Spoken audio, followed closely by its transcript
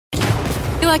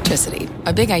Electricity,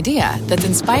 a big idea that's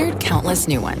inspired countless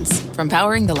new ones. From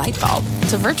powering the light bulb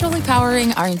to virtually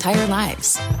powering our entire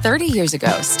lives. 30 years ago,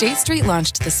 State Street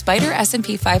launched the Spider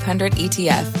S&P 500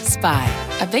 ETF,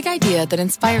 SPY, a big idea that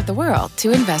inspired the world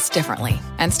to invest differently,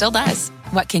 and still does.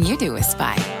 What can you do with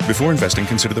SPY? Before investing,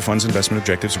 consider the fund's investment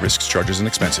objectives, risks, charges, and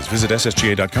expenses. Visit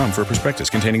ssga.com for a prospectus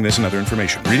containing this and other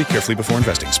information. Read it carefully before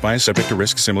investing. SPY is subject to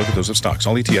risks similar to those of stocks.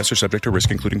 All ETFs are subject to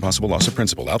risk, including possible loss of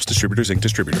principal. ALPS Distributors, Inc.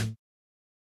 Distributor.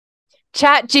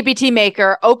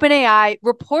 ChatGPT-maker OpenAI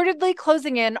reportedly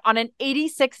closing in on an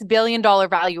 $86 billion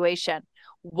valuation.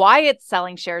 Why it's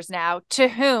selling shares now, to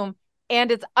whom,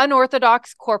 and its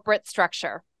unorthodox corporate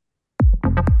structure.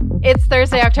 It's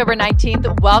Thursday, October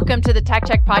 19th. Welcome to the Tech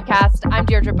Check podcast. I'm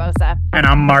Deirdre Bosa. And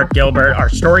I'm Mark Gilbert. Our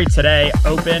story today,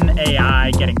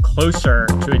 OpenAI getting closer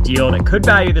to a deal that could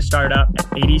value the startup at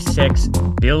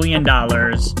 $86 billion.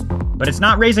 But it's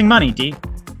not raising money, Dee.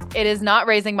 It is not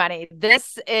raising money.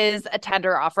 This is a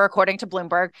tender offer, according to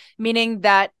Bloomberg, meaning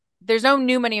that there's no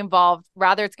new money involved.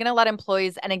 Rather, it's going to let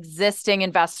employees and existing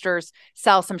investors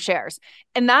sell some shares.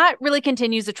 And that really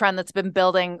continues a trend that's been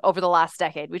building over the last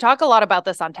decade. We talk a lot about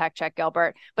this on Tech Check,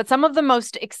 Gilbert, but some of the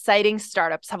most exciting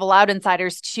startups have allowed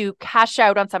insiders to cash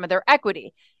out on some of their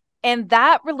equity. And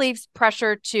that relieves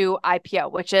pressure to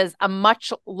IPO, which is a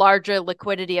much larger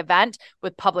liquidity event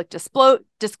with public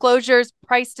disclosures,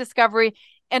 price discovery,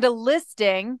 and a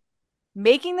listing,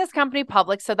 making this company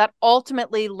public so that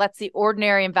ultimately lets the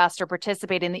ordinary investor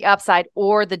participate in the upside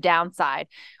or the downside.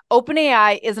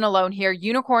 OpenAI isn't alone here.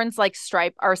 Unicorns like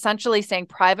Stripe are essentially staying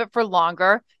private for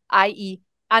longer, i.e.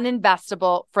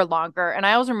 uninvestable for longer. And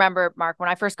I always remember, Mark, when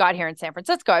I first got here in San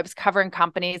Francisco, I was covering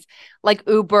companies like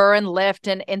Uber and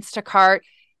Lyft and Instacart,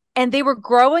 and they were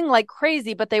growing like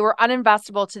crazy, but they were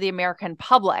uninvestable to the American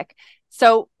public.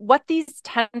 So what these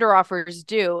tender offers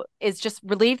do is just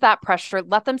relieve that pressure,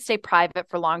 let them stay private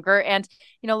for longer. And,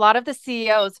 a lot of the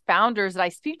CEOs, founders that I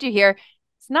speak to here,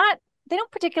 they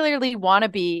don't particularly want to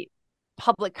be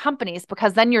public companies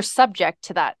because then you're subject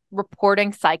to that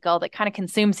reporting cycle that kind of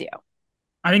consumes you.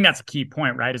 I think that's a key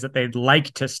point, right? Is that they'd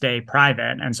like to stay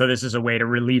private. And so this is a way to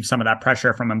relieve some of that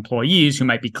pressure from employees who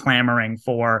might be clamoring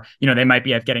for, they might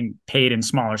be getting paid in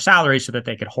smaller salaries so that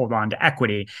they could hold on to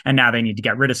equity. And now they need to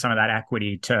get rid of some of that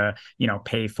equity to,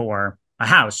 pay for a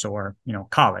house or,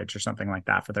 college or something like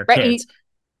that for their kids.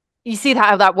 You see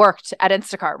how that worked at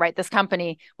Instacart, right? This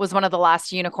company was one of the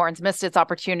last unicorns, missed its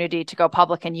opportunity to go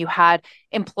public, and you had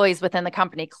employees within the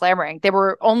company clamoring. They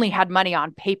only had money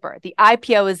on paper. The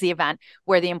IPO is the event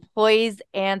where the employees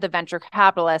and the venture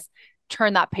capitalists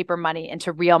turn that paper money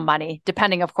into real money,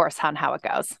 depending, of course, on how it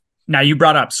goes. Now, you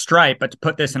brought up Stripe, but to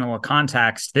put this in a little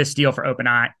context, this deal for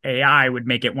OpenAI would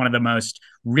make it one of the most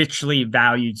richly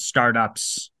valued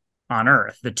startups on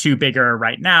Earth. The two bigger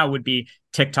right now would be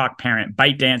TikTok parent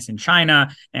ByteDance in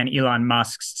China and Elon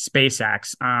Musk's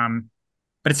SpaceX.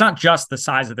 But it's not just the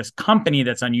size of this company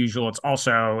that's unusual, it's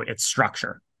also its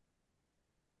structure.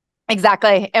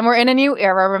 Exactly. And we're in a new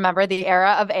era, remember, the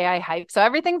era of AI hype. So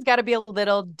everything's got to be a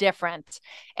little different.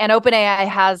 And OpenAI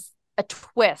has a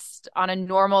twist on a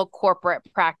normal corporate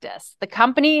practice. The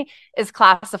company is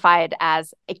classified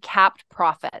as a capped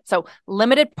profit, so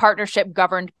limited partnership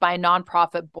governed by a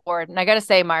nonprofit board. And I got to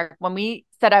say, Mark, when we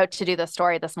set out to do the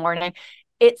story this morning,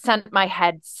 it sent my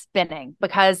head spinning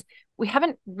because we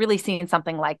haven't really seen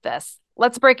something like this.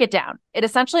 Let's break it down. It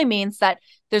essentially means that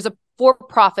there's a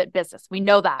for-profit business. We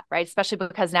know that, right? Especially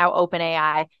because now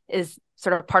OpenAI is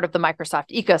sort of part of the Microsoft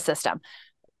ecosystem.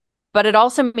 But it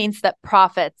also means that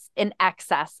profits in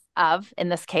excess of, in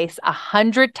this case,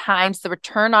 100 times the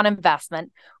return on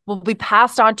investment will be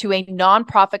passed on to a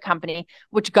nonprofit company,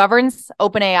 which governs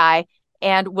OpenAI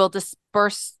and will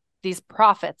disperse these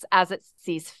profits as it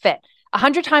sees fit.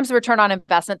 100 times the return on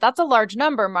investment, that's a large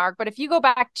number, Mark. But if you go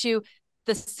back to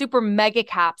the super mega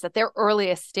caps at their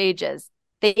earliest stages,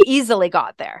 they easily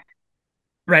got there.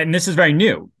 Right. And this is very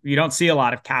new. You don't see a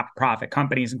lot of cap profit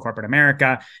companies in corporate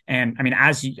America. And I mean,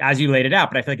 as you laid it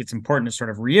out, but I feel like it's important to sort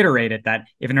of reiterate it that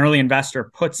if an early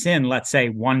investor puts in, let's say,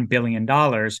 $1 billion,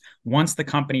 once the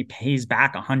company pays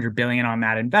back $100 billion on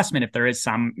that investment, if there is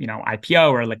some,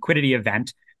 IPO or liquidity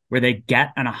event where they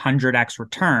get an 100x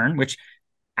return, which,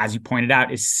 as you pointed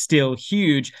out, is still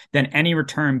huge, then any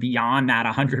return beyond that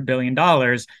 $100 billion,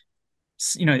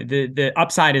 the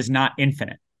upside is not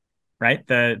infinite. Right,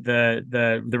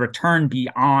 the return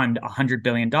beyond $100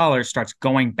 billion starts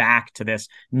going back to this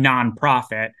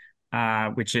nonprofit,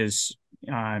 which is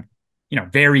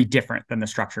very different than the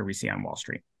structure we see on Wall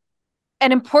Street.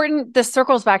 And important, this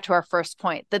circles back to our first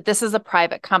point that this is a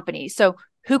private company. So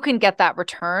who can get that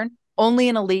return? only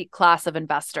an elite class of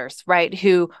investors, right,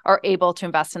 who are able to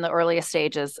invest in the earliest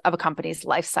stages of a company's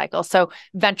life cycle. So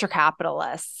venture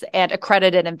capitalists and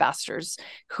accredited investors,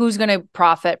 who's going to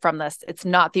profit from this? It's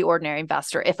not the ordinary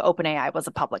investor if OpenAI was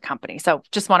a public company. So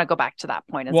just want to go back to that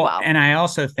point as well. And I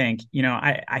also think,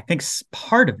 I think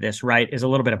part of this, right, is a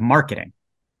little bit of marketing.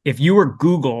 If you were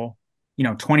Google,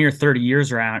 20 or 30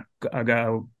 years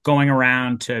ago, going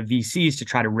around to VCs to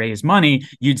try to raise money,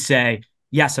 you'd say,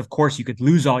 yes, of course, you could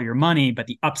lose all your money, but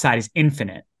the upside is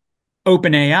infinite.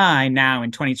 OpenAI now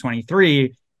in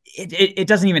 2023, it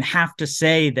doesn't even have to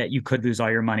say that you could lose all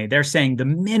your money. They're saying the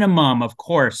minimum, of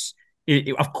course,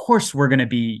 we're going to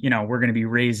be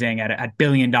raising at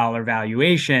billion-dollar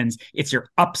valuations. It's your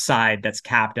upside that's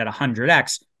capped at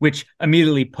 100x, which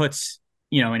immediately puts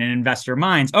in an investor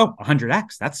mind's,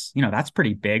 100x, that's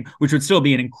pretty big, which would still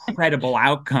be an incredible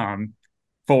outcome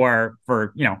for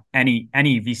any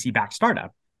VC-backed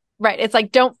startup. Right. It's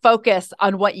like, don't focus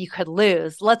on what you could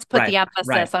lose. Let's put the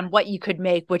emphasis on what you could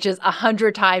make, which is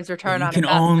 100 times return on investment. You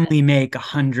can only make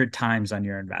 100 times on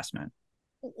your investment.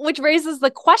 Which raises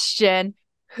the question,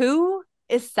 who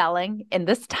is selling in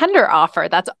this tender offer?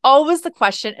 That's always the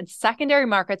question. In secondary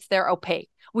markets, they're opaque.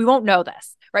 We won't know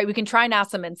this, right? We can try and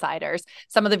ask some insiders,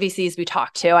 some of the VCs we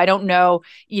talked to. I don't know,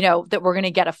 that we're going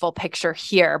to get a full picture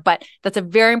here, but that's a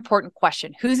very important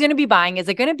question. Who's going to be buying? Is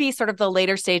it going to be sort of the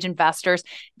later stage investors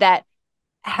that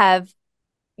have,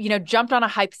 jumped on a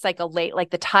hype cycle late, like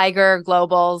the Tiger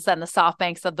Globals and the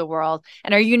SoftBanks of the world?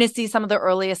 And are you going to see some of the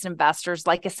earliest investors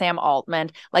like a Sam Altman,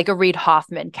 like a Reid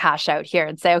Hoffman cash out here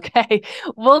and say, okay,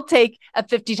 we'll take a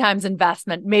 50 times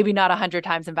investment, maybe not 100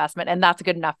 times investment, and that's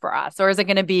good enough for us? Or is it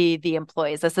going to be the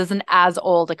employees? This isn't as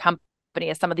old a company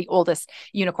as some of the oldest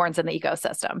unicorns in the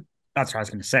ecosystem. That's what I was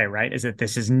going to say, right? Is that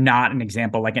this is not an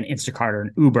example like an Instacart or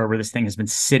an Uber where this thing has been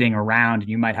sitting around and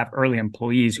you might have early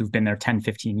employees who've been there 10,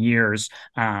 15 years,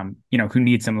 who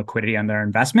need some liquidity on their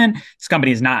investment. This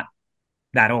company is not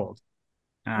that old.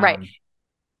 Right.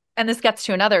 And this gets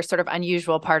to another sort of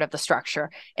unusual part of the structure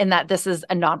in that this is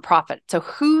a nonprofit. So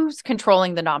who's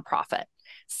controlling the nonprofit?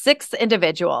 6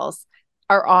 individuals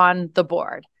are on the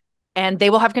board, and they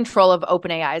will have control of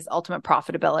OpenAI's ultimate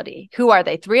profitability. Who are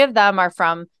they? 3 of them are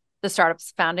from the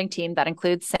startup's founding team. That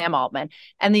includes Sam Altman.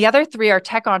 And the other 3 are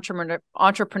tech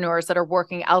entrepreneurs that are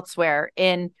working elsewhere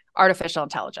in artificial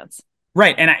intelligence.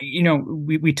 Right. And,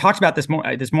 we talked about this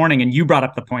this morning, and you brought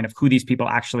up the point of who these people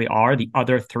actually are, the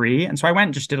other 3. And so I went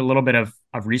and just did a little bit of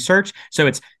research. So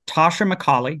it's Tasha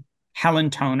McCauley, Helen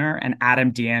Toner, and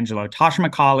Adam D'Angelo. Tasha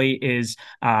McCauley is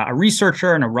a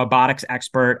researcher and a robotics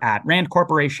expert at Rand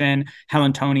Corporation.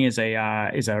 Helen Toner is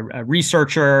a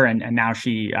researcher, and now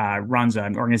she runs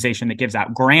an organization that gives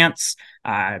out grants.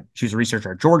 She was a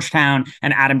researcher at Georgetown.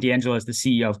 And Adam D'Angelo is the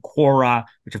CEO of Quora,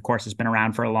 which of course has been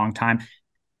around for a long time.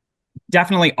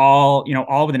 Definitely all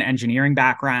with an engineering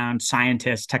background,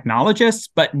 scientists, technologists,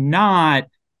 but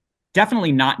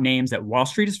definitely not names that Wall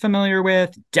Street is familiar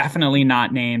with. Definitely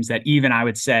not names that even I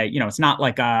would say, it's not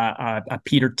like a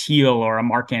Peter Thiel or a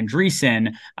Mark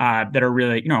Andreessen that are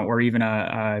really, or even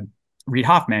a Reid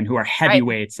Hoffman, who are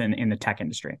heavyweights in the tech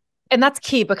industry. And that's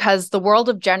key because the world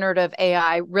of generative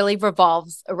AI really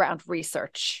revolves around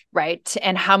research, right?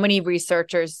 And how many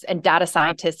researchers and data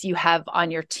scientists you have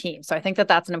on your team. So I think that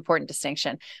that's an important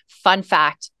distinction. Fun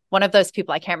fact, one of those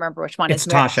people, I can't remember which one. It's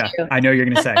Tasha. I know you're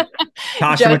going to say.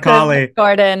 Tasha McCauley.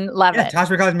 Gordon-Levitt. Yeah,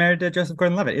 Tasha McCauley is married to Joseph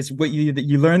Gordon-Levitt. It's what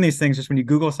you learn these things just when you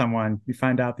Google someone, you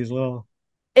find out these little...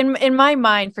 In my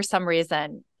mind, for some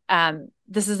reason,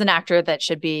 this is an actor that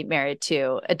should be married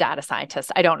to a data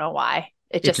scientist. I don't know why.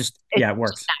 It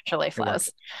works. Just naturally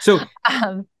flows. So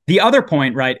the other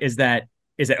point, right, is that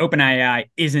OpenAI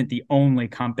isn't the only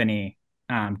company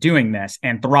doing this.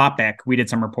 Anthropic, we did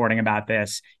some reporting about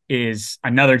this, is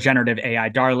another generative AI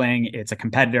darling. It's a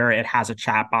competitor. It has a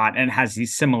chatbot, and it has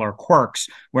these similar quirks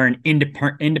where an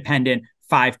independent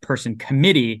 5-person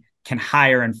committee can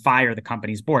hire and fire the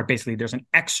company's board. Basically, there's an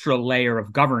extra layer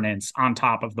of governance on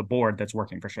top of the board that's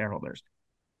working for shareholders.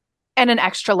 And an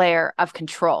extra layer of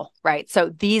control, right?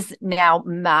 So these now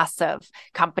massive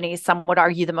companies, some would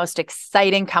argue the most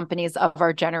exciting companies of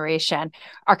our generation,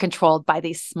 are controlled by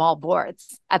these small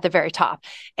boards at the very top.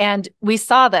 And we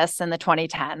saw this in the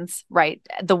 2010s, right?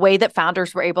 The way that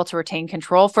founders were able to retain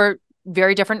control for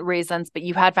very different reasons, but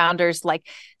you had founders like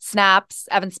Snap's,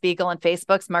 Evan Spiegel, and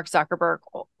Facebook's Mark Zuckerberg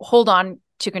hold on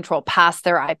to control past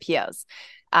their IPOs.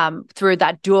 Through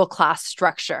that dual class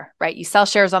structure, right? You sell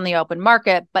shares on the open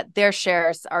market, but their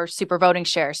shares are super voting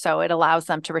shares. So it allows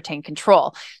them to retain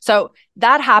control. So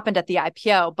that happened at the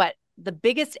IPO, but the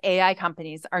biggest AI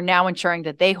companies are now ensuring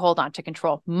that they hold on to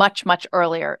control much, much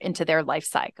earlier into their life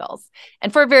cycles,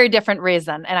 and for a very different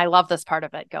reason. And I love this part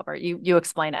of it, Gilbert. You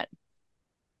explain it.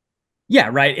 Yeah,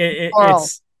 right.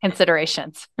 It's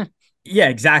considerations. Yeah,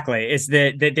 exactly. It's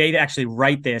that they actually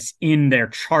write this in their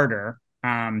charter,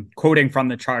 quoting from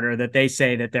the charter, that they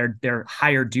say that their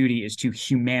higher duty is to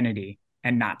humanity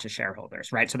and not to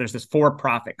shareholders, right? So there's this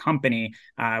for-profit company,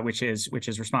 which is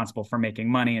responsible for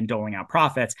making money and doling out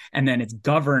profits, and then it's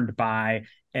governed by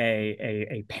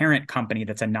a parent company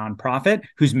that's a nonprofit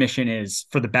whose mission is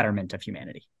for the betterment of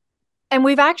humanity. And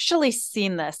we've actually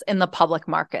seen this in the public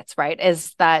markets, right?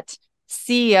 Is that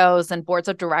CEOs and boards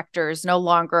of directors no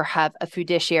longer have a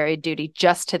fiduciary duty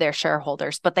just to their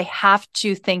shareholders, but they have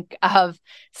to think of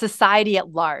society at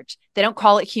large. They don't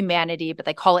call it humanity, but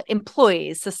they call it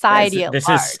employees, society at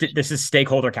large. This is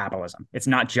stakeholder capitalism. It's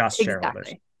not just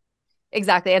shareholders.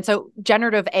 Exactly. And so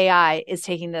generative AI is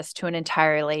taking this to an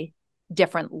entirely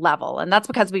different level. And that's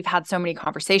because we've had so many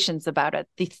conversations about it,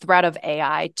 the threat of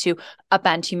AI to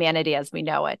upend humanity as we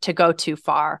know it, to go too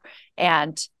far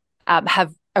and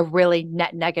have a really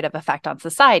net negative effect on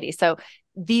society. So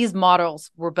these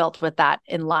models were built with that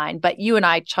in line. But you and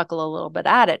I chuckle a little bit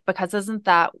at it, because isn't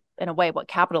that, in a way, what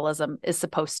capitalism is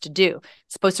supposed to do?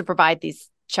 It's supposed to provide these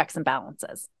checks and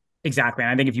balances. Exactly.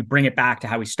 And I think if you bring it back to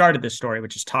how we started this story,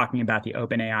 which is talking about the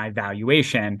OpenAI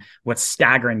valuation, what's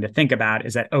staggering to think about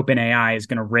is that OpenAI is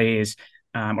going to raise,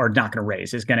 or not going to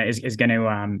raise, is going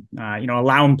to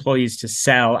allow employees to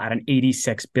sell at an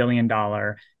 $86 billion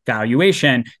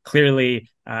valuation. Clearly,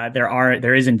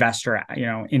 there is investor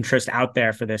interest out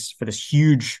there for this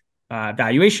huge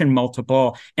valuation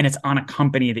multiple, and it's on a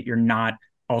company that you're not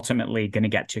ultimately going to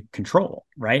get to control,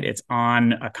 right? It's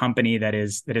on a company that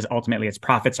is ultimately, its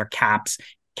profits are capped,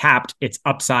 its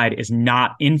upside is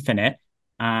not infinite,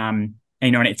 and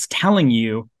it's telling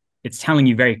you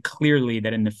very clearly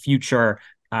that in the future,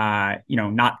 not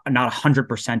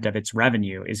 100% of its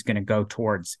revenue is going to go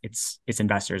towards its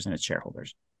investors and its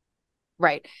shareholders.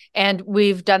 Right. And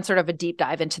we've done sort of a deep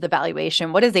dive into the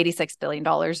valuation. What does $86 billion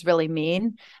really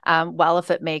mean? Well, if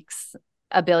it makes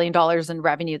 $1 billion in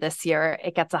revenue this year,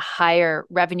 it gets a higher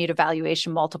revenue to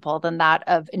valuation multiple than that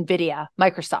of NVIDIA,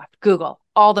 Microsoft, Google,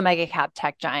 all the mega cap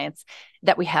tech giants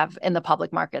that we have in the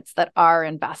public markets that are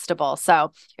investable.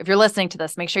 So if you're listening to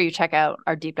this, make sure you check out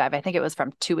our deep dive. I think it was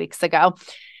from 2 weeks ago.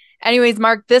 Anyways,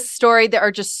 Mark, this story, there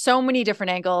are just so many different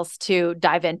angles to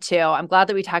dive into. I'm glad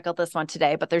that we tackled this one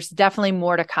today, but there's definitely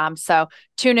more to come. So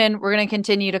tune in. We're going to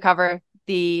continue to cover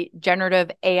the generative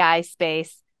AI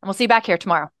space, and we'll see you back here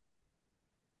tomorrow.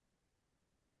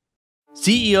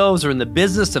 CEOs are in the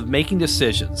business of making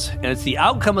decisions, and it's the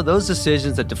outcome of those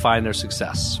decisions that define their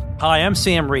success. Hi, I'm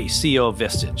Sam Reese, CEO of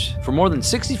Vistage. For more than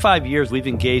 65 years, we've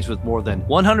engaged with more than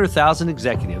 100,000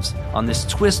 executives on this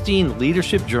twisting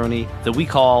leadership journey that we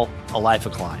call A Life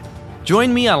of Climb.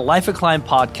 Join me on A Life of Climb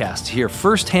podcast to hear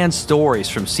firsthand stories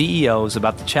from CEOs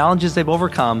about the challenges they've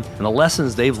overcome and the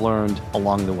lessons they've learned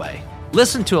along the way.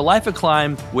 Listen to A Life of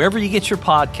Climb wherever you get your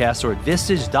podcasts or at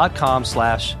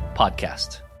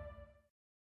vistage.com/podcast.